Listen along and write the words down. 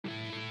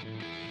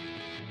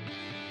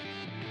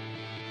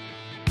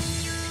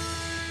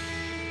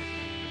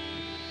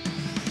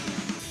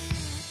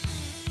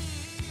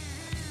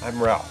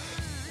I'm Ralph.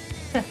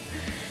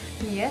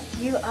 Yes,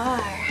 you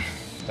are.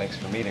 Thanks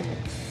for meeting me.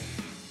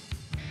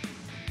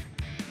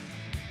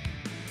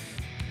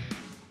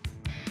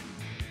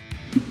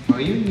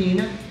 Are you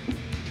Nina?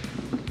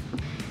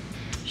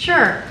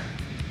 Sure.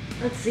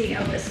 Let's see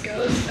how this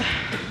goes.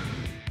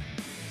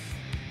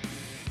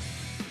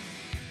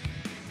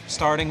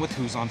 Starting with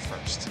who's on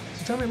first.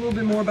 So tell me a little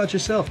bit more about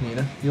yourself,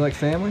 Nina. You like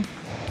family?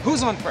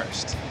 Who's on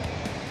first?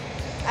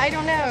 I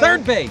don't know.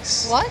 Third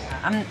base. What?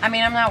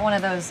 I'm not one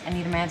of those I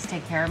need a man to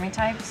take care of me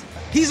types.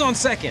 He's on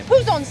second.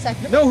 Who's on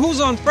second? No,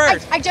 who's on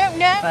first? I don't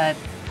know. But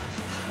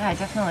yeah, I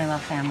definitely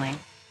love family.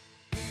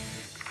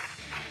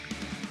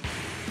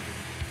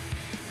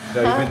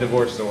 So you've been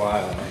divorced a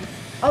while, huh?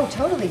 Oh,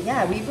 totally,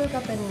 yeah. We broke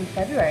up in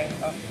February.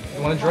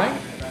 You want a drink?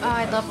 Oh,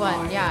 I'd love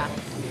one, yeah.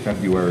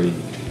 February,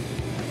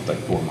 like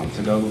 4 months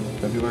ago,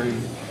 February.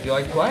 You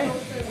like playing?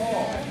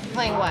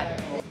 Playing what?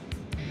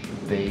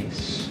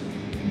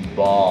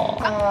 Baseball.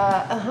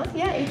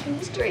 Yeah, ancient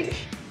history.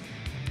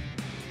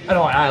 I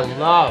know,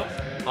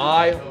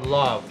 I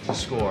love to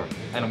score,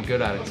 and I'm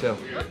good at it too.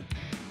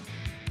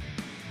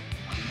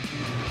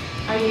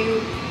 Are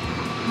you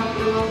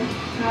comfortable,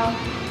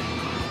 Ralph?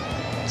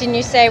 Didn't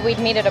you say we'd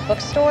meet at a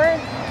bookstore?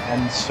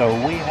 And so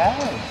we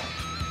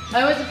have.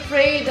 I was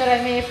afraid that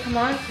I may have come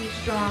on too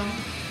strong.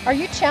 Are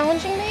you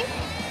challenging me?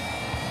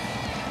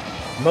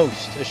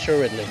 Most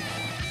assuredly.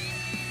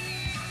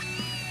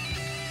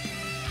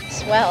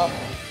 Swell.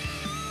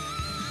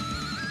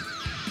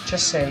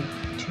 Just say,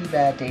 too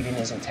bad dating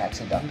isn't tax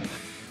deductible.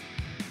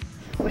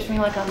 Wish me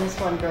luck on this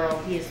one, girl.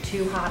 He is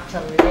too hot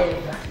to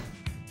live.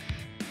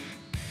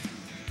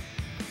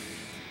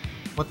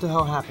 What the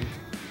hell happened?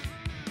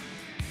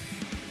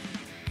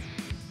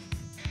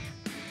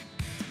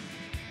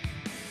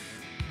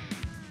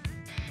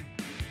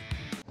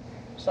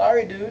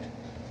 Sorry, dude.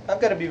 I've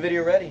got to be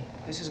video ready.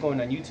 This is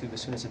going on YouTube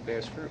as soon as it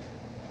bears fruit.